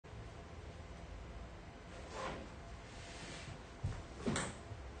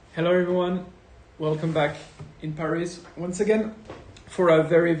Hello everyone, welcome back in Paris once again for a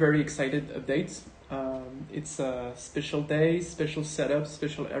very excited update. It's a special day, special setup,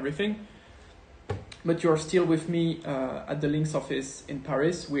 special everything. But you're still with me at the Lynx office in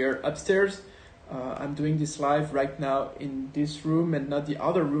Paris. We're upstairs. I'm doing this live right now in this room and not the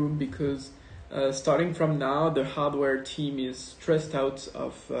other room because starting from now the hardware team is stressed out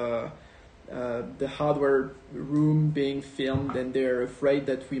of the hardware room being filmed and they're afraid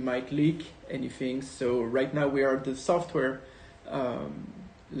that we might leak anything. So right now we are at the software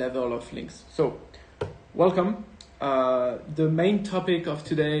level of Lynx. So welcome. The main topic of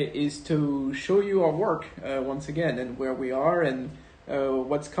today is to show you our work once again and where we are and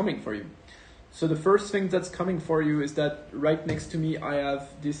what's coming for you. So the first thing that's coming for you is that right next to me I have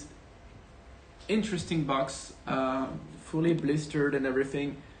this interesting box, fully blistered and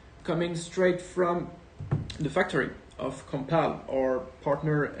everything, coming straight from the factory of Compal, our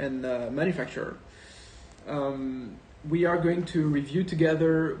partner and manufacturer. We are going to review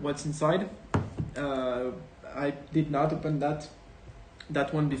together what's inside. I did not open that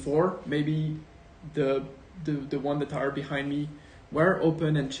one before. Maybe the one that are behind me were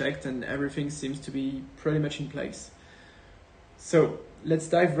open and checked and everything seems to be pretty much in place. So let's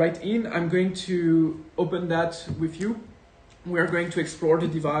dive right in. I'm going to open that with you. We're going to explore the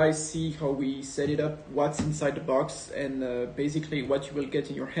device, see how we set it up, what's inside the box, and basically what you will get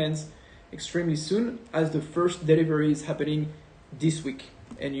in your hands extremely soon, as the first delivery is happening this week.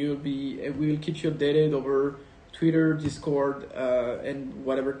 And we'll keep you updated over Twitter, Discord, and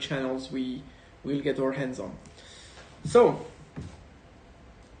whatever channels we will get our hands on. So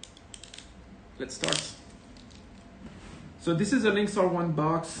let's start. So this is a Lynx-R1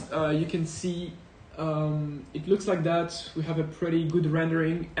 box. You can see it looks like that. We have a pretty good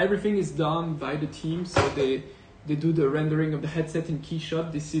rendering. Everything is done by the team, so they do the rendering of the headset in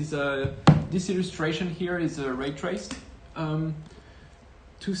Keyshot. This illustration here is ray traced.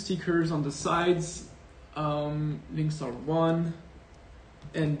 Two stickers on the sides, Lynx-R1,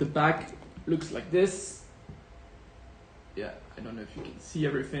 and the back looks like this. Yeah, I don't know if you can see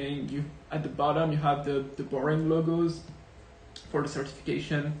everything. At the bottom you have the boring logos for the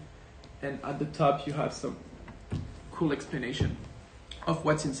certification, and at the top you have some cool explanation of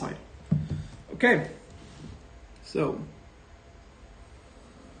what's inside. Okay, so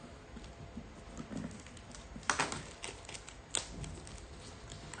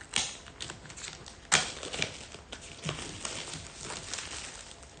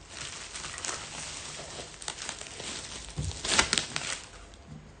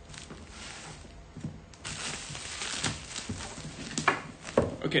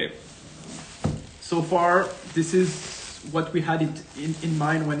okay. So far, this is what we had in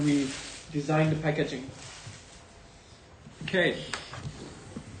mind when we designed the packaging. Okay.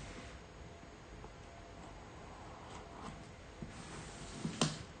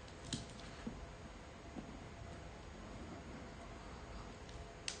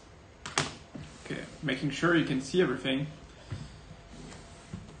 Okay, making sure you can see everything.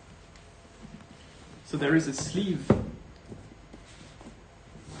 So there is a sleeve.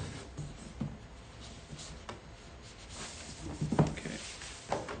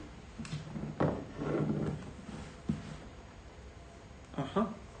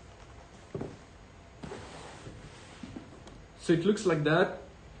 So it looks like that.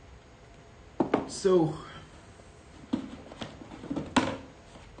 So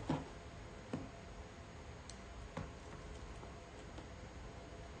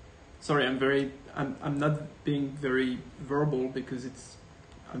sorry, I'm not being very verbal because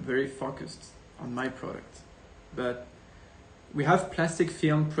I'm very focused on my product. But we have plastic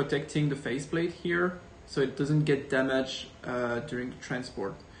film protecting the faceplate here so it doesn't get damaged during the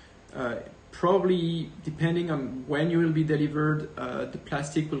transport. Probably, depending on when you will be delivered, the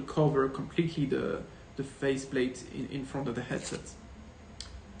plastic will cover completely the faceplate in front of the headset.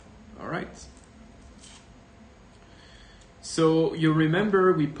 All right. So you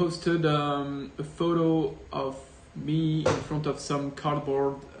remember we posted a photo of me in front of some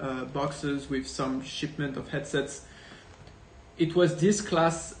cardboard boxes with some shipment of headsets. It was this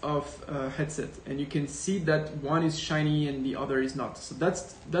class of headset, and you can see that one is shiny and the other is not. So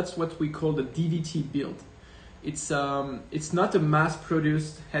that's what we call the DVT build. It's not a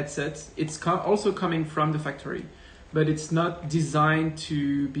mass-produced headset. It's also coming from the factory, but it's not designed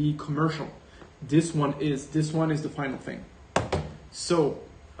to be commercial. This one is the final thing. So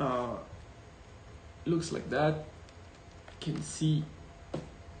looks like that. You can see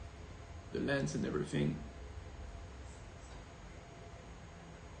the lens and everything.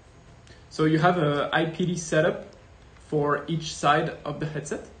 So you have a IPD setup for each side of the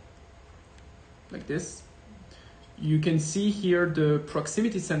headset. like this. You can see here the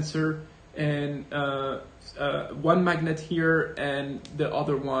proximity sensor and one magnet here and the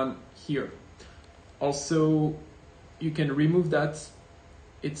other one here. Also, you can remove that.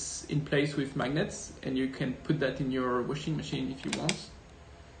 It's in place with magnets, and you can put that in your washing machine if you want.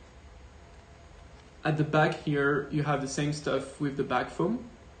 At the back here, you have the same stuff with the back foam.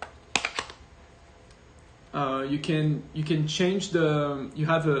 You can change you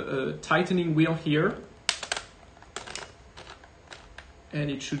have a tightening wheel here,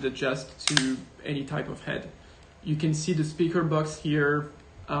 and it should adjust to any type of head. You can see the speaker box here.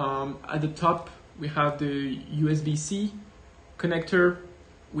 At the top, we have the USB-C connector.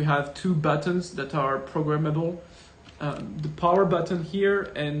 We have two buttons that are programmable. The power button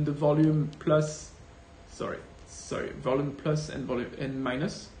here and the volume plus and volume and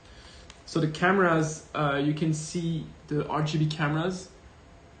minus. So the cameras, you can see the RGB cameras.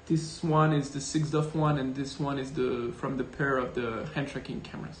 This one is the 6.1 and this one is from the pair of the hand tracking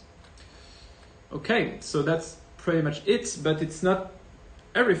cameras. Okay, so that's pretty much it, but it's not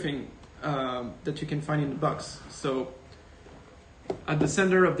everything that you can find in the box. So at the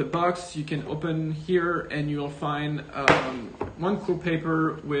center of the box, you can open here and you'll find one cool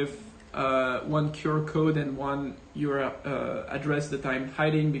paper with one QR code and one URL address that I'm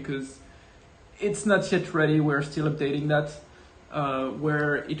hiding because it's not yet ready. We're still updating that,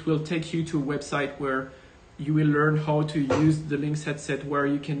 where it will take you to a website where you will learn how to use the Lynx headset, where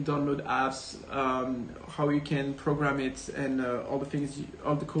you can download apps, how you can program it, and all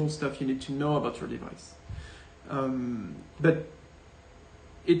the cool stuff you need to know about your device. But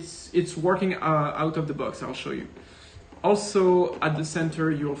it's working out of the box. I'll show you. Also at the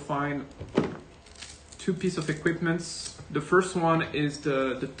center, you'll find two pieces of equipment. The first one is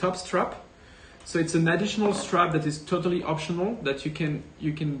the top strap. So it's an additional strap that is totally optional that you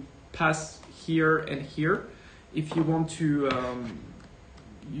can pass here and here if you want to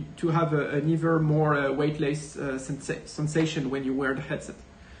have an even more weightless sensation when you wear the headset.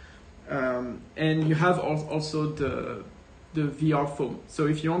 And you have also the VR foam. So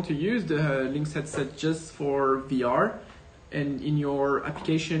if you want to use the Lynx headset just for VR and in your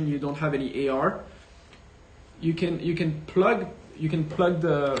application you don't have any AR, you can plug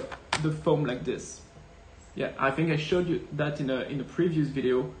the foam like this. Yeah, I think I showed you that in a previous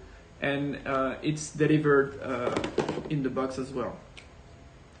video, and it's delivered in the box as well.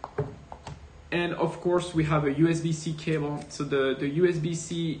 And of course we have a USB-C cable. So the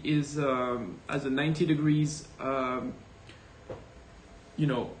USB-C is has a 90 degrees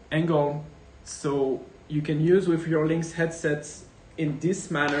angle, so you can use with your Lynx headsets in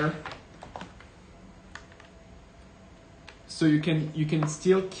this manner. So you can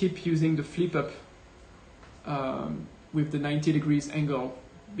still keep using the flip up with the 90 degrees angle,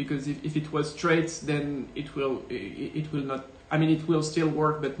 because if it was straight, then it will not. I mean, it will still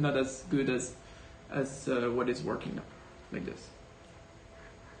work, but not as good as what is working now, like this.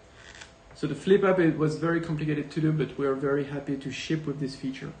 So the flip up, it was very complicated to do, but we are very happy to ship with this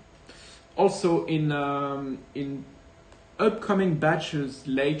feature. Also in upcoming batches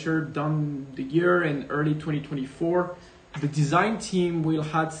later down the year in early 2024, the design team will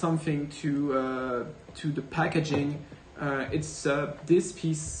add something to the packaging. It's this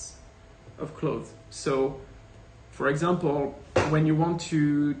piece of cloth. So, for example, when you want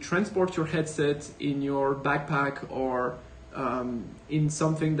to transport your headset in your backpack or in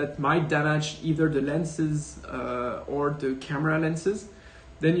something that might damage either the lenses or the camera lenses,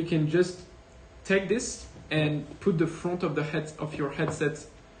 then you can just take this and put the front of your headset,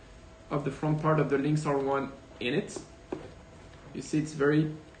 of the front part of the Lynx-R1 in it. You see, it's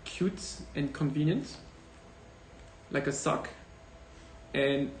very cute and convenient, like a sock.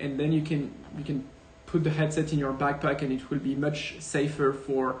 And then you can put the headset in your backpack, and it will be much safer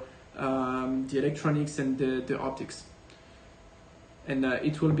for the electronics and the optics. And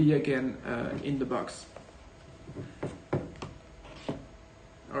it will be again in the box.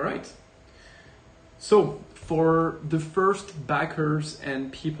 All right. So for the first backers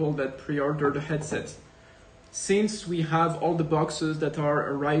and people that pre-order the headset, since we have all the boxes that are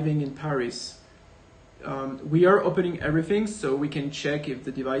arriving in Paris, we are opening everything so we can check if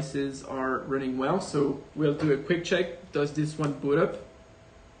the devices are running well. So we'll do a quick check. Does this one boot up?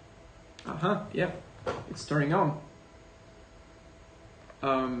 Yeah, it's turning on.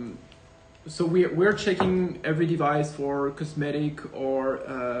 So we're checking every device for cosmetic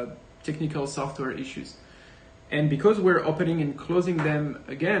or technical software issues. And because we're opening and closing them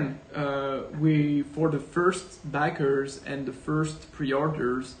again, for the first backers and the first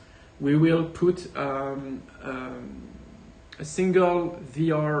pre-orders, we will put a single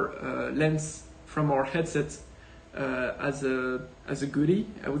VR lens from our headsets as a goodie,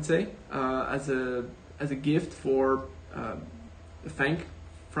 I would say, as a gift for a thank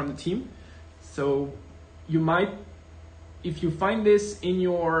from the team. So you might, if you find this in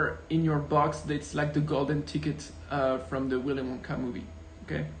your box, it's like the golden ticket from the Willy Wonka movie,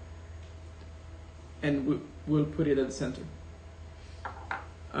 okay? And we'll put it at the center.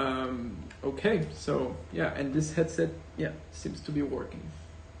 Okay, so yeah, and this headset, yeah, seems to be working.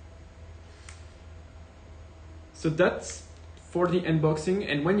 So that's for the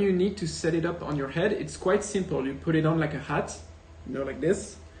unboxing, and when you need to set it up on your head, it's quite simple. You put it on like a hat, you know, like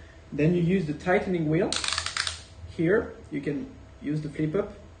this. Then you use the tightening wheel. Here, you can use the flip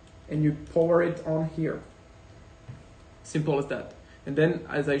up, and you power it on here. Simple as that. And then,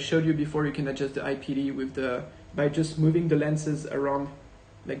 as I showed you before, you can adjust the IPD with by just moving the lenses around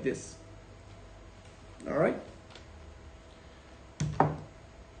like this. All right.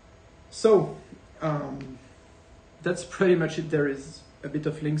 So that's pretty much it. There is a bit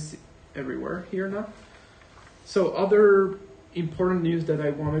of links everywhere here now. So other important news that I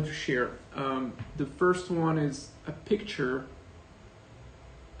wanted to share. The first one is a picture.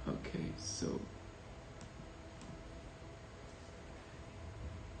 Okay, so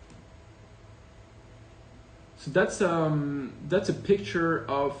that's a picture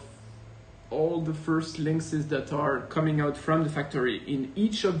of all the first Lynxes that are coming out from the factory. In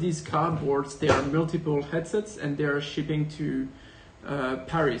each of these cardboards, there are multiple headsets, and they are shipping to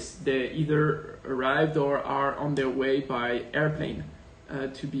Paris. They either arrived or are on their way by airplane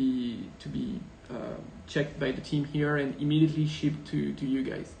to be checked by the team here and immediately shipped to you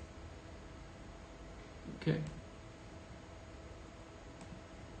guys. Okay.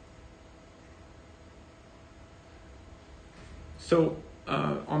 So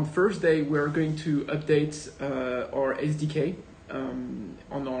on Thursday, we're going to update our SDK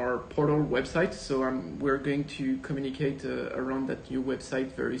on our portal website. So we're going to communicate around that new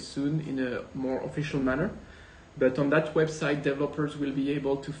website very soon in a more official manner. But on that website, developers will be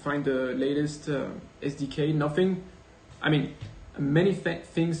able to find the latest SDK. Nothing, I mean, many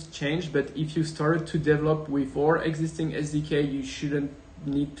things change, but if you started to develop with our existing SDK, you shouldn't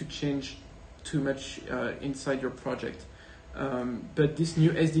need to change too much inside your project. But this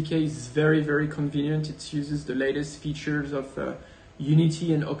new SDK is very, very convenient. It uses the latest features of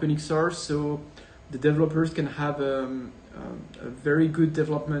Unity and OpenXR, so the developers can have a very good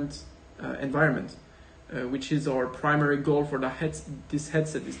development environment, which is our primary goal for this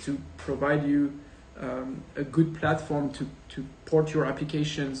headset, is to provide you a good platform to port your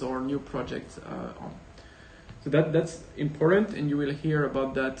applications or new projects on. So that's important, and you will hear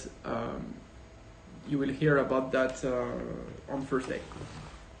about that. On Thursday.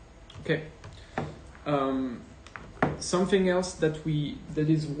 Okay. Something else that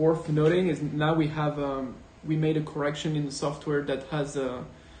is worth noting is now we made a correction in the software that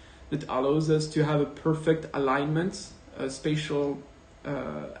allows us to have a perfect alignment, a spatial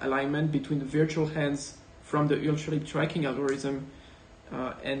alignment between the virtual hands from the Ultraleap tracking algorithm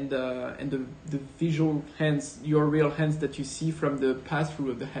and the visual hands, your real hands that you see from the pass-through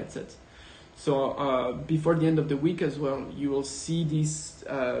of the headset. So before the end of the week as well, you will see this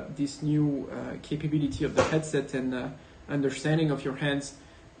new capability of the headset and understanding of your hands,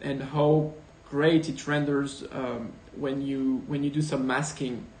 and how great it renders when you do some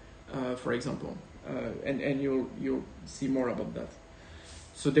masking, for example, and you'll see more about that.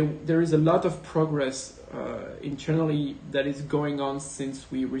 So there is a lot of progress internally that is going on since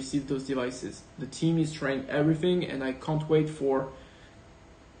we received those devices. The team is trying everything, and I can't wait for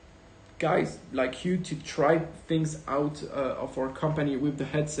guys like you to try things out of our company with the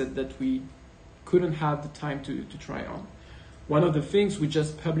headset that we couldn't have the time to try on. One of the things we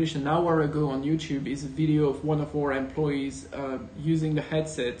just published an hour ago on YouTube is a video of one of our employees using the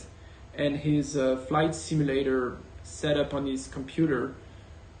headset and his flight simulator set up on his computer,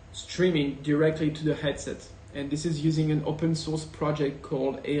 streaming directly to the headset. And this is using an open source project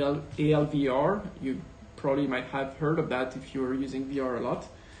called ALVR. You probably might have heard of that if you're using VR a lot,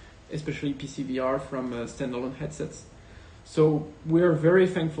 especially PC VR from standalone headsets. So we're very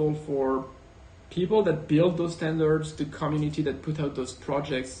thankful for people that build those standards, the community that put out those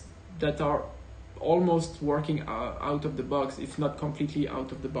projects that are almost working out of the box, if not completely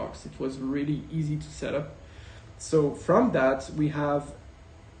out of the box. It was really easy to set up. So from that, we have,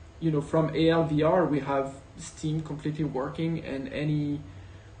 from ALVR, we have Steam completely working, and any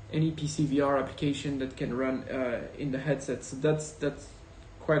PC VR application that can run in the headset. So that's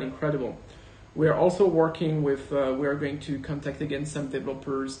quite incredible. We're also working with, we're going to contact again some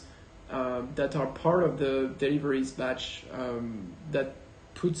developers that are part of the deliveries batch that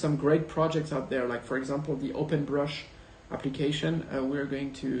put some great projects out there, like for example the Open Brush application. We're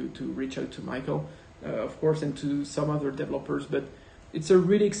going to reach out to Michael, of course, and to some other developers. But it's a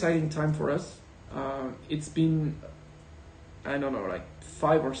really exciting time for us. It's been, I don't know, like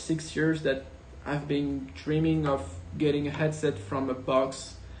 5 or 6 years that I've been dreaming of getting a headset from a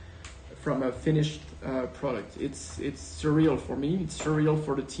box, from a finished product. It's surreal for me. It's surreal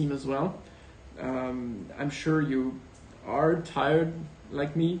for the team as well. I'm sure you are tired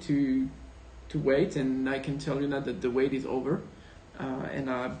like me to wait, and I can tell you now that the wait is over. And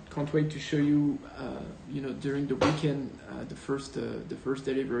I can't wait to show you, during the weekend, the first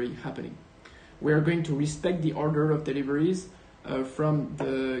delivery happening. We are going to respect the order of deliveries from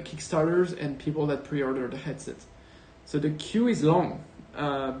the Kickstarters and people that pre-order the headset. So the queue is long,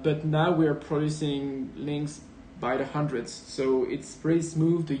 but now we are producing Lynx by the hundreds. So it's pretty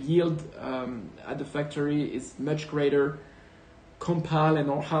smooth. The yield at the factory is much greater. Compile and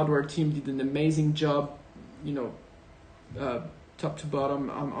our hardware team did an amazing job, top to bottom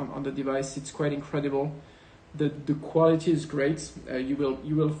on the device. It's quite incredible. The quality is great. You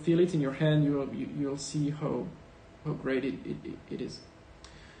will feel it in your hand. You will see how great it is.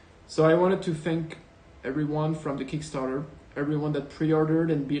 So I wanted to thank everyone from the Kickstarter, everyone that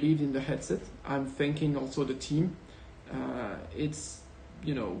pre-ordered and believed in the headset. I'm thanking also the team.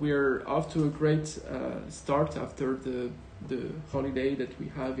 We're off to a great start after the holiday that we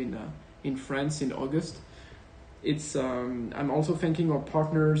have in France in August. I'm also thanking our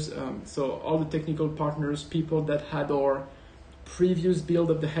partners, so all the technical partners, people that had our previous build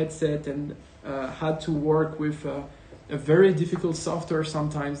of the headset and had to work with a very difficult software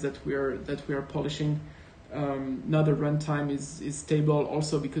sometimes that we are polishing. Now the runtime is stable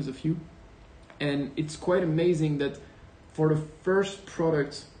also because of you, and it's quite amazing that for the first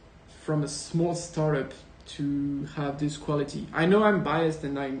product from a small startup to have this quality. I know I'm biased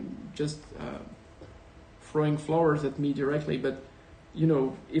and I'm just throwing flowers at me directly, but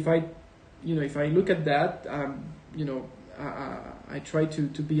if I look at that, I try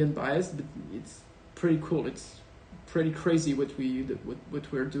to be unbiased, but it's pretty cool. It's pretty crazy what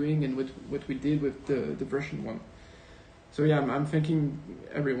we're doing and what we did with the version 1. So yeah, I'm thanking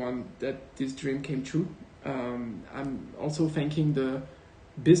everyone that this dream came true. I'm also thanking the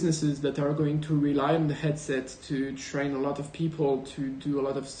businesses that are going to rely on the headset to train a lot of people, to do a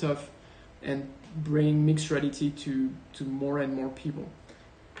lot of stuff and bring mixed reality to more and more people.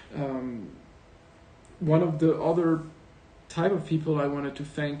 One of the other type of people I wanted to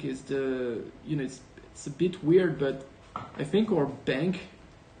thank is it's a bit weird, but I think our bank,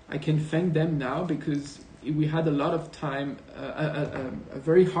 I can thank them now because we had a lot of time, a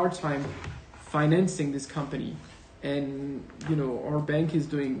very hard time financing this company. And our bank is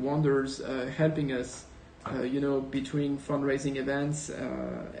doing wonders, helping us, between fundraising events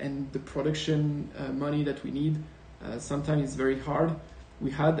and the production money that we need. Sometimes it's very hard.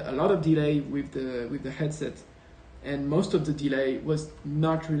 We had a lot of delay with the headset, and most of the delay was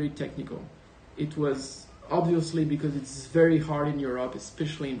not really technical. It was obviously because it's very hard in Europe,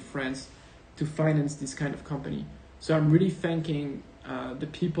 especially in France, to finance this kind of company. So I'm really thanking the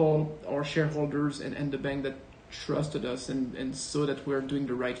people, our shareholders, and the bank that trusted us and saw that we're doing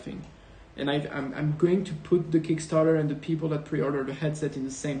the right thing. And I'm going to put the Kickstarter and the people that pre-ordered the headset in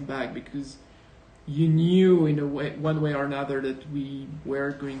the same bag, because you knew in a way, one way or another, that we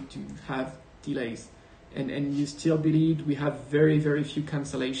were going to have delays, and you still believed. We have very, very few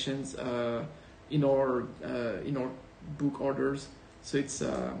cancellations in our book orders. So it's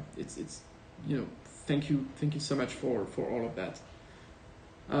thank you so much for all of that.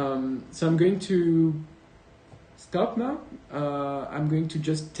 So I'm going to stop now. I'm going to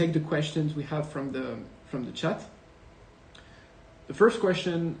just take the questions we have from the chat. The first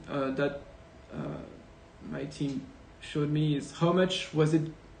question that my team showed me is, how much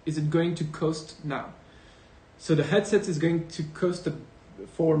is it going to cost now? So the headset is going to cost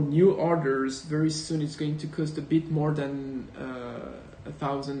for new orders very soon. It's going to cost a bit more than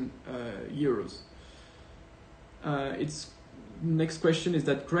 1,000 euros. Next question is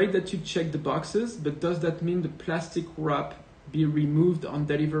that great that you check the boxes, but does that mean the plastic wrap be removed on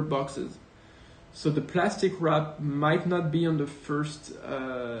delivered boxes? So the plastic wrap might not be on the first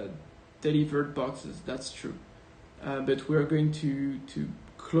delivered boxes, that's true. But we're going to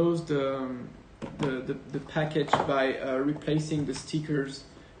close the package by replacing the stickers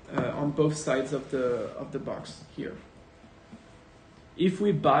on both sides of the box here. If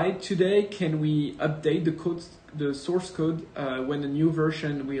we buy it today, can we update the source code when a new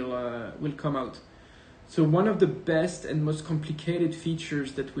version will come out? So one of the best and most complicated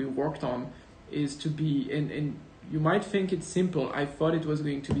features that we worked on is to be, and you might think it's simple. I thought it was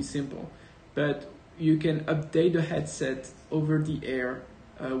going to be simple, but you can update the headset over the air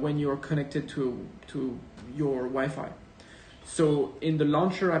when you're connected to your Wi-Fi. So in the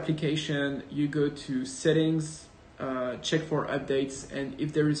launcher application, you go to settings, check for updates, and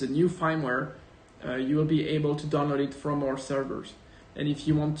if there is a new firmware, you will be able to download it from our servers. And if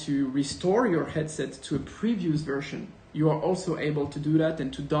you want to restore your headset to a previous version, you are also able to do that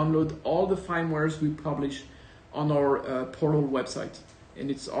and to download all the firmwares we publish on our portal website. And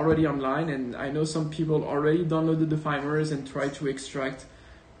it's already online, and I know some people already downloaded the firmwares and try to extract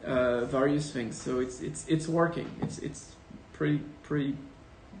various things. So it's working. It's pretty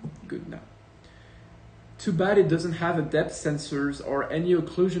good now. Too bad it doesn't have a depth sensors or any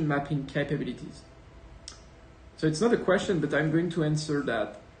occlusion mapping capabilities. So it's not a question, but I'm going to answer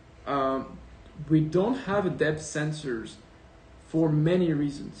that. We don't have a depth sensors for many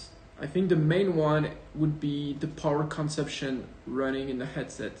reasons. I think the main one would be the power consumption running in the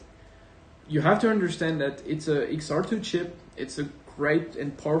headset. You have to understand that it's a XR2 chip. It's a great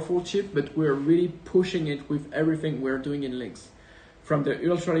and powerful chip, but we're really pushing it with everything we're doing in Lynx. From the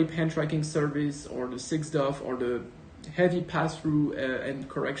ultra-deep hand tracking service or the 6DoF or the heavy pass-through and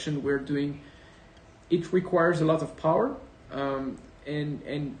correction we're doing, it requires a lot of power.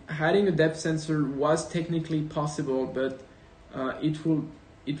 And adding a depth sensor was technically possible, but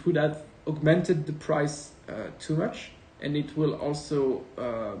it would have augmented the price too much, and it will also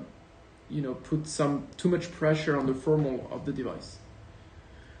put too much pressure on the thermal of the device.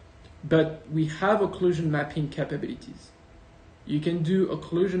 But we have occlusion mapping capabilities. You can do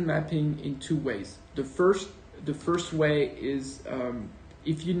occlusion mapping in two ways. The first way is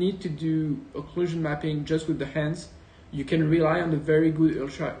if you need to do occlusion mapping just with the hands, you can rely on the very good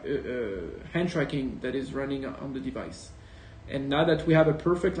hand tracking that is running on the device. And now that we have a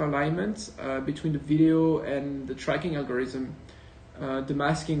perfect alignment between the video and the tracking algorithm, the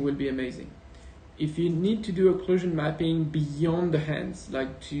masking will be amazing. If you need to do occlusion mapping beyond the hands,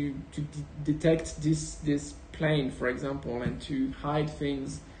 like to detect this plane, for example, and to hide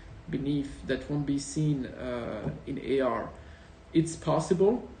things beneath that won't be seen in AR, it's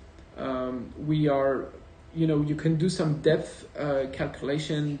possible. You can do some depth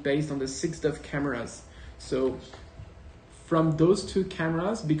calculation based on the 6DoF cameras. So from those two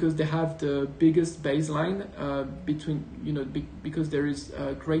cameras, because they have the biggest baseline because there is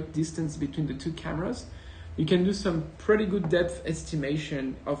a great distance between the two cameras, you can do some pretty good depth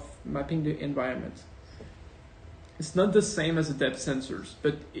estimation of mapping the environment. It's not the same as the depth sensors,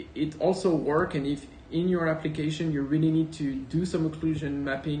 but it also works, and if in your application you really need to do some occlusion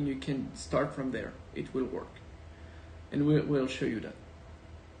mapping, you can start from there. It will work, and we'll show you that.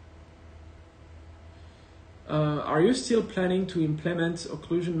 Are you still planning to implement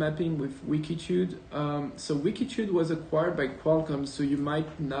occlusion mapping with Wikitude? So Wikitude was acquired by Qualcomm, so you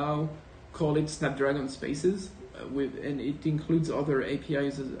might now call it Snapdragon Spaces, and it includes other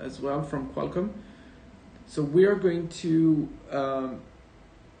APIs as well from Qualcomm. So we are going to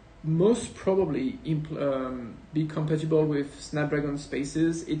most probably be compatible with Snapdragon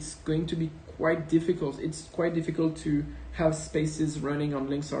Spaces. It's going to be quite difficult. It's quite difficult to have Spaces running on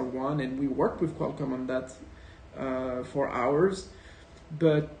Lynx-R1, and we work with Qualcomm on that for hours.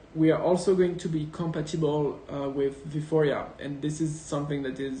 But we are also going to be compatible with Vuforia, and this is something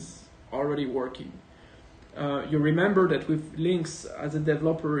that is already working. You remember that with Lynx, as a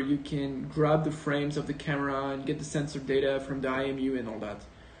developer, you can grab the frames of the camera and get the sensor data from the IMU and all that.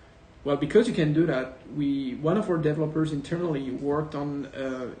 Well, because you can do that, one of our developers internally worked on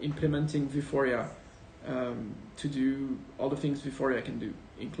implementing Vuforia to do all the things Vuforia can do,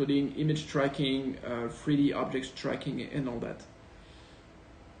 including image tracking, 3D objects tracking, and all that.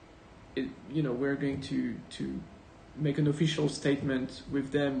 We're going to make an official statement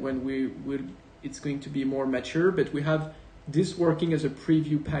with them when it's going to be more mature, but we have this working as a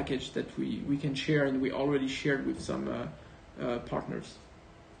preview package that we can share, and we already shared with some partners.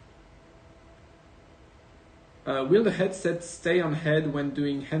 Will the headset stay on head when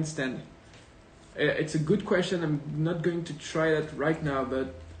doing handstand? It's a good question. I'm not going to try that right now,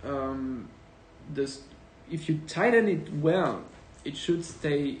 but if you tighten it well, it should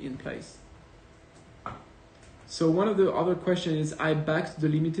stay in place. So one of the other questions is, I backed the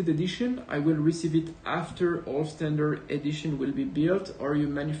limited edition. I will receive it after all standard edition will be built, or you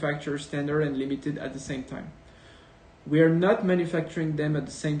manufacture standard and limited at the same time. We are not manufacturing them at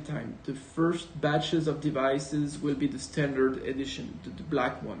the same time. The first batches of devices will be the standard edition, the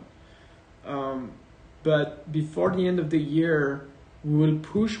black one. But before the end of the year, we will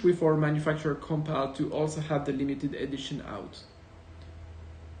push with our manufacturer Compal to also have the limited edition out.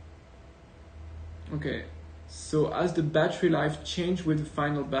 Okay, So as the battery life changed with the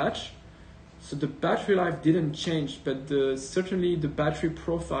final batch, so the battery life didn't change, but certainly the battery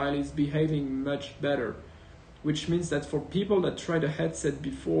profile is behaving much better, which means that for people that tried a headset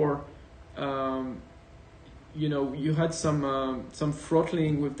before, you had some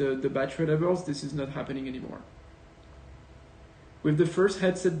throttling with the battery levels. This is not happening anymore. With the first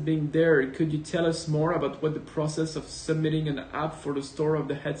headset being there, could you tell us more about what the process of submitting an app for the store of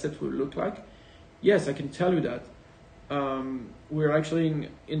the headset will look like? Yes, I can tell you that. We're actually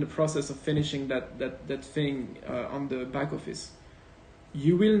in the process of finishing that thing on the back office.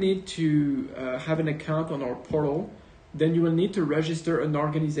 You will need to have an account on our portal. Then you will need to register an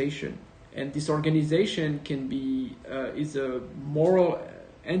organization. And this organization can be is a moral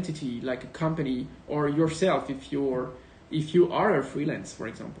entity like a company, or yourself if you are a freelance, for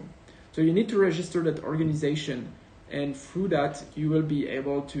example. So you need to register that organization, and through that you will be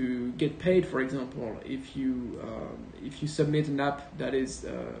able to get paid, for example, if you submit an app that is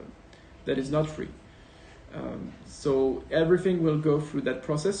not free. So everything will go through that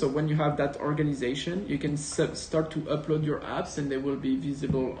process. So when you have that organization, you can start to upload your apps, and they will be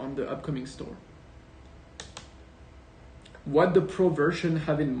visible on the upcoming store. What the Pro version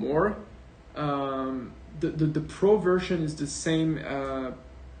have in more? The Pro version is the same.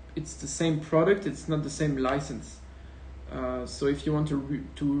 It's the same product. It's not the same license. So if you want to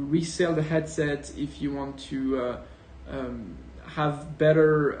resell the headset, if you want to have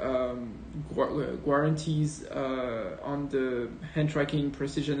better guarantees on the hand tracking,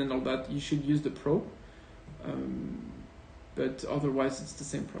 precision, and all that, you should use the Pro. But otherwise, it's the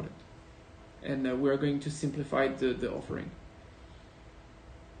same product. And we're going to simplify the offering.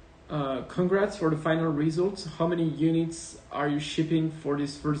 Congrats for the final results. How many units are you shipping for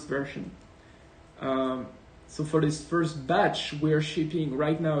this first version? So for this first batch, we are shipping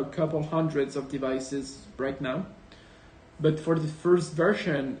right now a couple hundreds of devices right now. But for the first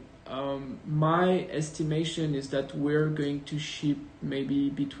version, my estimation is that we're going to ship maybe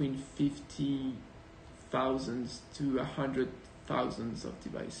between 50,000 to 100,000 of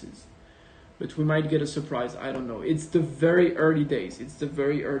devices. But we might get a surprise. I don't know. It's the very early days.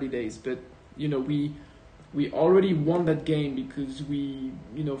 But we already won that game because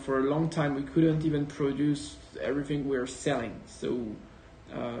for a long time we couldn't even produce everything we're selling. So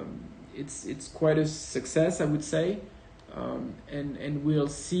it's quite a success, I would say. And we'll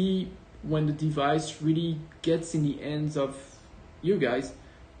see when the device really gets in the hands of you guys,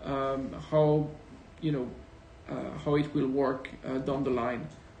 how it will work down the line.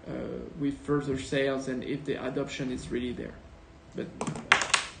 With further sales, and if the adoption is really there. But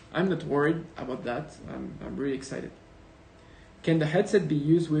I'm not worried about that. I'm really excited. Can the headset be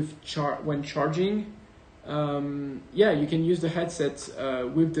used with when charging? Yeah, you can use the headset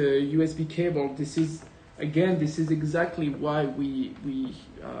with the USB cable. This is exactly why we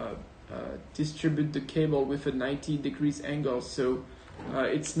distribute the cable with a 90 degrees angle. So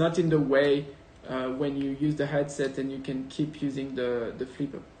it's not in the way when you use the headset, and you can keep using the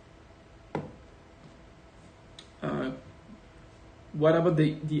flip up. What about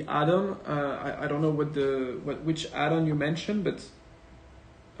the add-on? I don't know which add-on you mentioned, but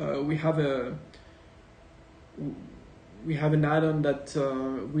we have an add-on that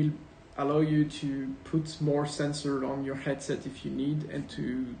will allow you to put more sensor on your headset if you need, and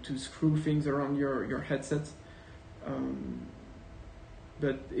to screw things around your headset.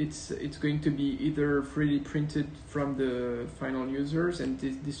 But it's going to be either 3D printed from the final users and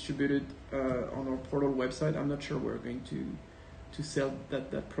distributed on our portal website. I'm not sure we're going to sell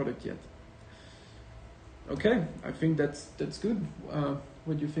that product yet. Okay, I think that's good.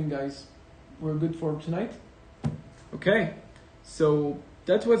 What do you think, guys? We're good for tonight? Okay, so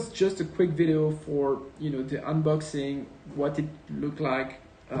that was just a quick video for the unboxing, what it looked like,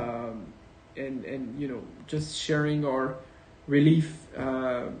 and just sharing our relief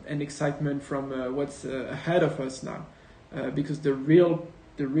and excitement from what's ahead of us now, because the real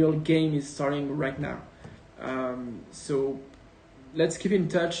game is starting right now. So let's keep in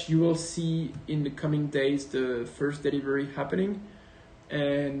touch. You will see in the coming days the first delivery happening,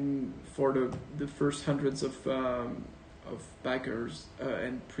 and for the first hundreds of backers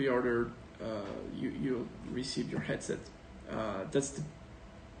and pre-order, you'll receive your headset. That's the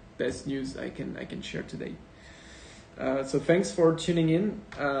best news I can share today. So thanks for tuning in.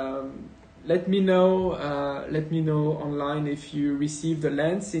 Let me know online if you received the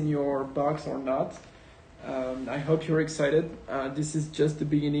lens in your box or not. I hope you're excited. This is just the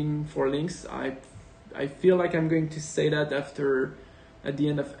beginning for Lynx. I feel like I'm going to say that at the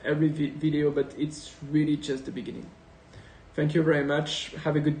end of every video, but it's really just the beginning. Thank you very much.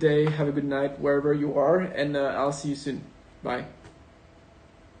 Have a good day, have a good night, wherever you are, and I'll see you soon. Bye.